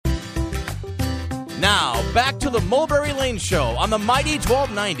Now, back to the Mulberry Lane Show on the Mighty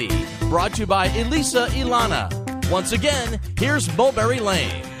 1290, brought to you by Elisa Ilana. Once again, here's Mulberry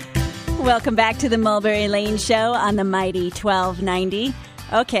Lane. Welcome back to the Mulberry Lane Show on the Mighty 1290.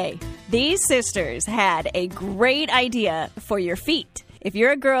 Okay, these sisters had a great idea for your feet. If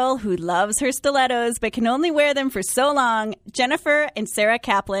you're a girl who loves her stilettos but can only wear them for so long, Jenifer and Sarah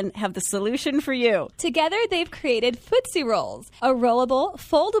Caplan have the solution for you. Together, they've created Footzyrolls, a rollable,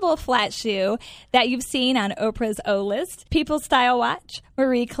 foldable flat shoe that you've seen on Oprah's O List, People's Style Watch,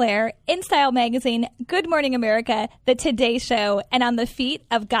 Marie Claire, Instyle Magazine, Good Morning America, The Today Show, and on the feet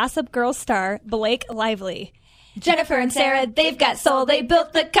of Gossip Girl star Blake Lively. Jenifer and Sarah, they've got soul. They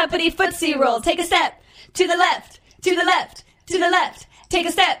built the company Footzyrolls. Take a step to the left, to the left, to the left. Take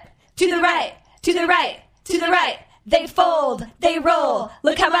a step to the right, to the right, to the right. They fold, they roll.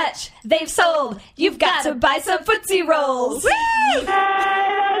 Look how much they've sold. You've got to buy some Footzyrolls. Woo!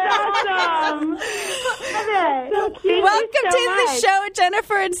 That's awesome. Welcome to the show,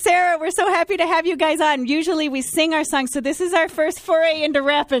 Jenifer and Sarah. We're so happy to have you guys on. Usually we sing our songs, so this is our first foray into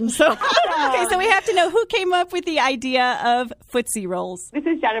rapping. So, okay, so we have to know who came up with the idea of Footzyrolls. This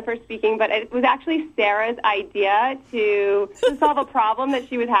is Jennifer speaking, but it was actually Sarah's idea to solve a problem that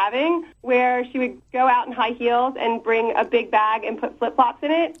she was having, where she would go out in high heels and bring a big bag and put flip-flops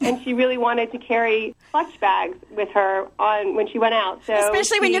in it, and she really wanted to carry clutch bags with her on when she went out. So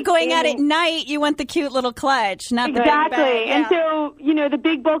especially when you're going out at night, you want the cute little clutch, not the big bag. Exactly. And so, the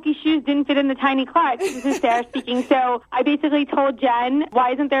big bulky shoes didn't fit in the tiny clutch. This is Sarah speaking. So I basically told Jen,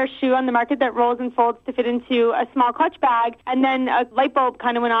 why isn't there a shoe on the market that rolls and folds to fit into a small clutch bag? And then a light bulb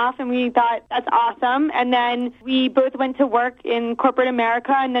kind of went off, and we thought, that's awesome. And then we both went to work in corporate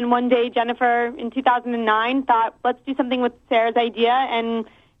America, and then one day Jenifer, in 2009, thought, let's do something with Sarah's idea, and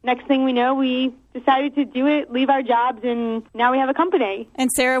next thing we know, we decided to do it, leave our jobs, and now we have a company. And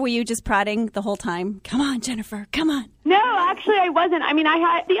Sarah, were you just prodding the whole time? Come on, Jenifer, come on. No, actually I wasn't. I mean, I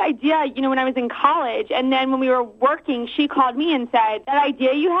had the idea, when I was in college, and then when we were working, she called me and said, that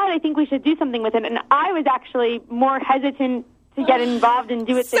idea you had, I think we should do something with it. And I was actually more hesitant to get involved and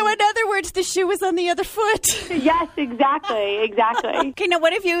do it. So in other words, the shoe was on the other foot. Yes, exactly. Okay, now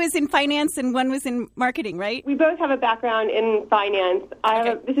one of you is in finance and one was in marketing, right? We both have a background in finance.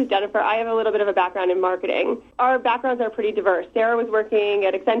 This is Jennifer. I have a little bit of a background in marketing. Our backgrounds are pretty diverse. Sarah was working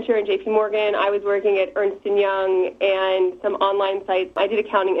at Accenture and JP Morgan. I was working at Ernst & Young and some online sites. I did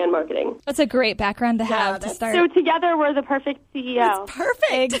accounting and marketing. That's a great background to have to start. So together we're the perfect CEO. It's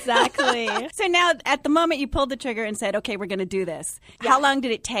perfect. Exactly. So now at the moment you pulled the trigger and said, okay, we're going to do this. Yeah. How long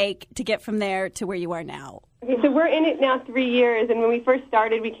did it take to get from there to where you are now? Okay, so we're in it now 3 years, and when we first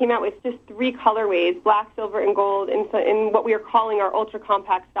started, we came out with just 3 colorways, black, silver, and gold, in what we are calling our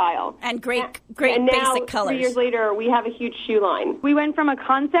ultra-compact style. And great and now, basic colors. 3 years later, we have a huge shoe line. We went from a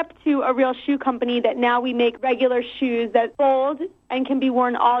concept to a real shoe company that now we make regular shoes that fold and can be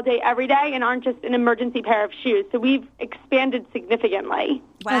worn all day, every day, and aren't just an emergency pair of shoes. So we've expanded significantly.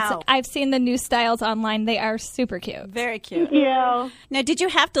 Wow. I've seen the new styles online. They are super cute. Very cute. Thank you. Now, did you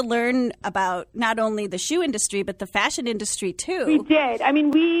have to learn about not only the shoe industry, but the fashion industry, too? We did. I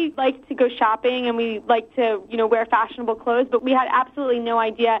mean, we like to go shopping and we like to, wear fashionable clothes, but we had absolutely no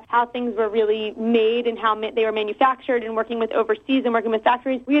idea how things were really made and how they were manufactured, and working with overseas and working with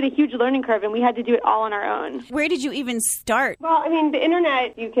factories. We had a huge learning curve, and we had to do it all on our own. Where did you even start? Well, I mean, the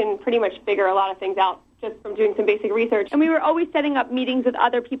internet, you can pretty much figure a lot of things out just from doing some basic research. And we were always setting up meetings with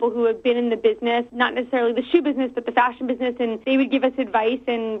other people who have been in the business, not necessarily the shoe business, but the fashion business, and they would give us advice,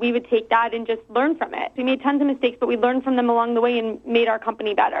 and we would take that and just learn from it. We made tons of mistakes, but we learned from them along the way and made our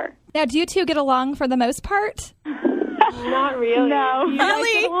company better. Now, do you two get along for the most part? Not really. No. Do you guys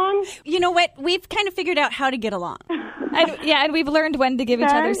get along? You know what? We've kind of figured out how to get along. And we've learned when to give each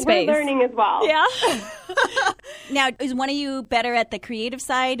other space. We're learning as well. Yeah. Now, is one of you better at the creative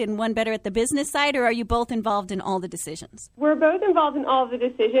side and one better at the business side, or are you both involved in all the decisions? We're both involved in all of the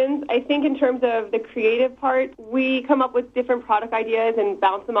decisions. I think in terms of the creative part, we come up with different product ideas and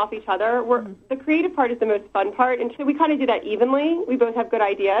bounce them off each other. The creative part is the most fun part, and so we kind of do that evenly. We both have good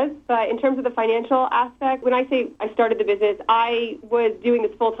ideas. But in terms of the financial aspect, when I say I started the business, I was doing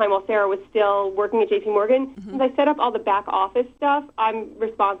this full-time while Sarah was still working at JP Morgan. Mm-hmm. Since I set up all the back office stuff, I'm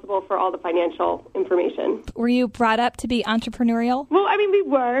responsible for all the financial information. Were you brought up to be entrepreneurial? Well, I mean, we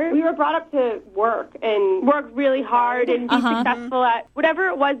were. We were brought up to work really hard and be successful at whatever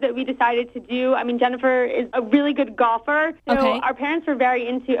it was that we decided to do. I mean, Jenifer is a really good golfer. So our parents were very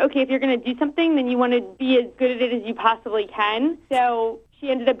into, okay, if you're going to do something, then you want to be as good at it as you possibly can. So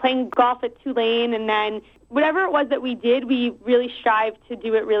she ended up playing golf at Tulane, and then whatever it was that we did, we really strived to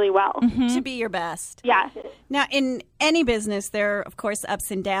do it really well. To be your best. Yes. Now, in any business, there are, of course,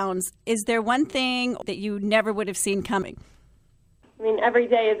 ups and downs. Is there one thing that you never would have seen coming? I mean, every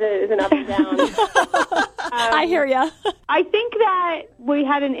day is an up and down. I hear ya. I think that we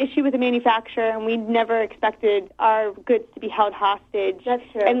had an issue with the manufacturer, and we never expected our goods to be held hostage. That's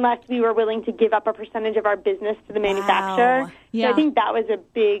true. Unless we were willing to give up a percentage of our business to the manufacturer. Wow. Yeah. So I think that was a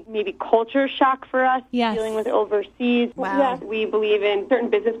big, maybe culture shock for us, Yes. dealing with overseas. Wow. Yes, we believe in certain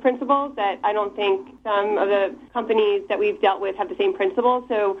business principles that I don't think some of the companies that we've dealt with have the same principles.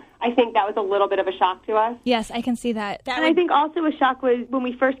 So I think that was a little bit of a shock to us. Yes, I can see that. And I think also a shock was when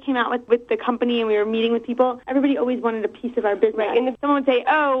we first came out with the company and we were meeting with people, everybody always wanted a piece of our business. Right. And if someone would say,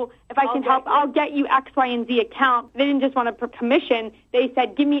 oh, if I can help, I'll get you X, Y, and Z account. They didn't just want a commission. They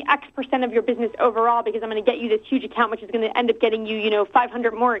said, give me X% of your business overall because I'm going to get you this huge account, which is going to end up getting you,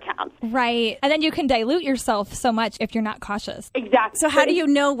 500 more accounts. Right. And then you can dilute yourself so much if you're not cautious. Exactly. So how do you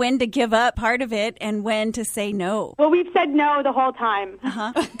know when to give up part of it and when to say no? Well, we've said no the whole time.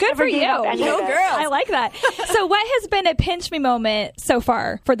 Good for you. up any of it. I like that. So what has been a pinch me moment so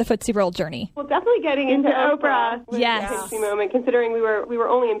far for the Footsie Roll journey? Well, definitely getting into Oprah was Yes. a pinch me moment, considering we were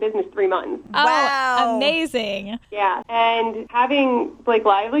only in business 3 months. Wow. Oh, amazing. Yeah, and having Blake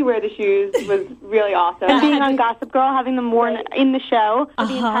Lively wear the shoes was really awesome. And being on Gossip Girl, having them worn in the show,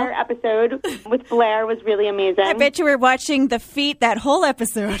 the entire episode with Blair was really amazing. I bet you were watching the feet that whole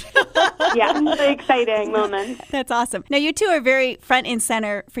episode. Yeah, really exciting moment. That's awesome. Now, you two are very front and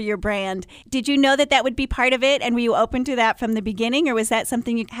center for your brand. Did you know that would be part of it, and were you open to that from the beginning, or was that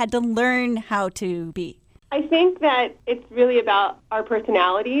something you had to learn how to be? I think that it's really about our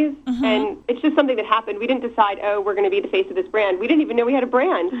personalities, and it's just something that happened. We didn't decide, we're going to be the face of this brand. We didn't even know we had a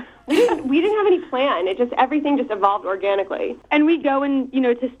brand. We didn't have any plan. Everything just evolved organically. And we go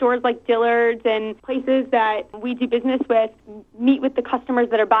to stores like Dillard's and places that we do business with, meet with the customers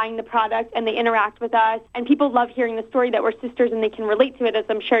that are buying the product, and they interact with us. And people love hearing the story that we're sisters and they can relate to it, as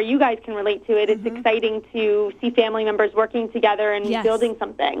I'm sure you guys can relate to it. It's exciting to see family members working together and building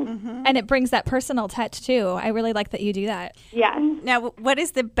something. And it brings that personal touch, too. I really like that you do that. Yes. Now, what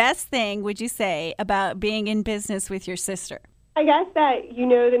is the best thing, would you say, about being in business with your sister? I guess that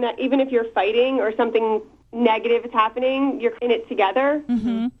that even if you're fighting or something negative is happening, you're in it together,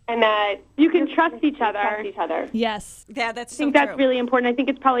 and that you can trust each other. Yes. Yeah, that's I think that's really important. I think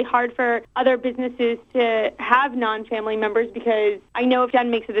it's probably hard for other businesses to have non-family members because I know if Jen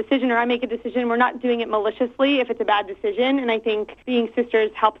makes a decision or I make a decision, we're not doing it maliciously if it's a bad decision, and I think being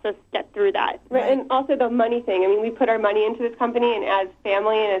sisters helps us get through that. Right. And also the money thing. I mean, we put our money into this company, and as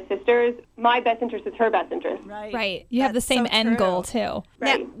family and as sisters, my best interest is her best interest. Right. You have the That's same so end true. goal, too.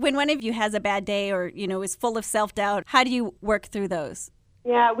 Now, when one of you has a bad day or, is full of self-doubt, how do you work through those?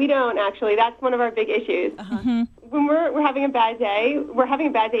 Yeah, we don't actually. That's one of our big issues. When we're having a bad day, we're having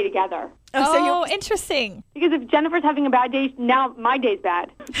a bad day together. Oh, interesting. Because if Jennifer's having a bad day, now my day's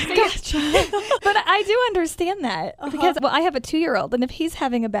bad. Gotcha. But I do understand that because, I have a 2-year-old, and if he's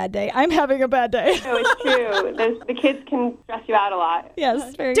having a bad day, I'm having a bad day. No, it's true. The kids can stress you out a lot.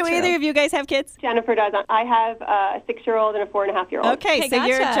 Yes, very Do true. either of you guys have kids? Jennifer does. I have a 6-year-old and a 4.5-year-old. Okay, so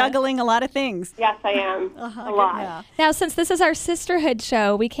you're gotcha. juggling a lot of things. Yes, I am. A lot. Yeah. Now, since this is our sisterhood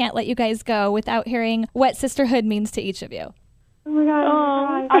show, we can't let you guys go without hearing what sisterhood means to each of you. Oh my God.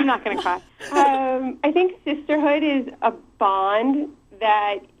 Oh, I'm not going to cry. I think sisterhood is a bond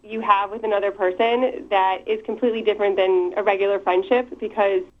that you have with another person that is completely different than a regular friendship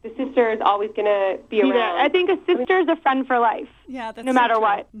because the sister is always going to be around. I think a sister is a friend for life. Yeah, that's no so matter true.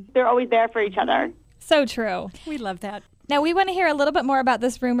 what. They're always there for each other. So true. We love that. Now, we want to hear a little bit more about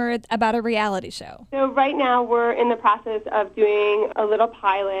this rumor about a reality show. So right now we're in the process of doing a little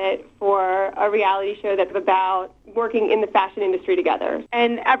pilot for a reality show that's about working in the fashion industry together.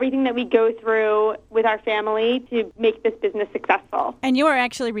 And everything that we go through with our family to make this business successful. And you are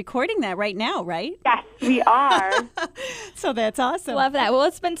actually recording that right now, right? Yes, we are. So that's awesome. Love that. Well,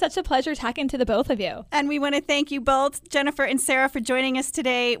 it's been such a pleasure talking to the both of you. And we want to thank you both, Jenifer and Sarah, for joining us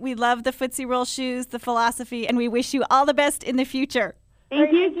today. We love the Footzyrolls shoes, the philosophy, and we wish you all the best in the future.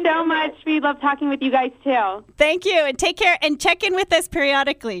 Thank you so much. We love talking with you guys, too. Thank you, and take care, and check in with us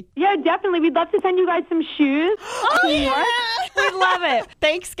periodically. Yeah, definitely. We'd love to send you guys some shoes. We love it.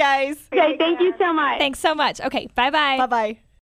 Thanks, guys. Okay, thank you so much. Thanks so much. Okay, bye-bye. Bye-bye.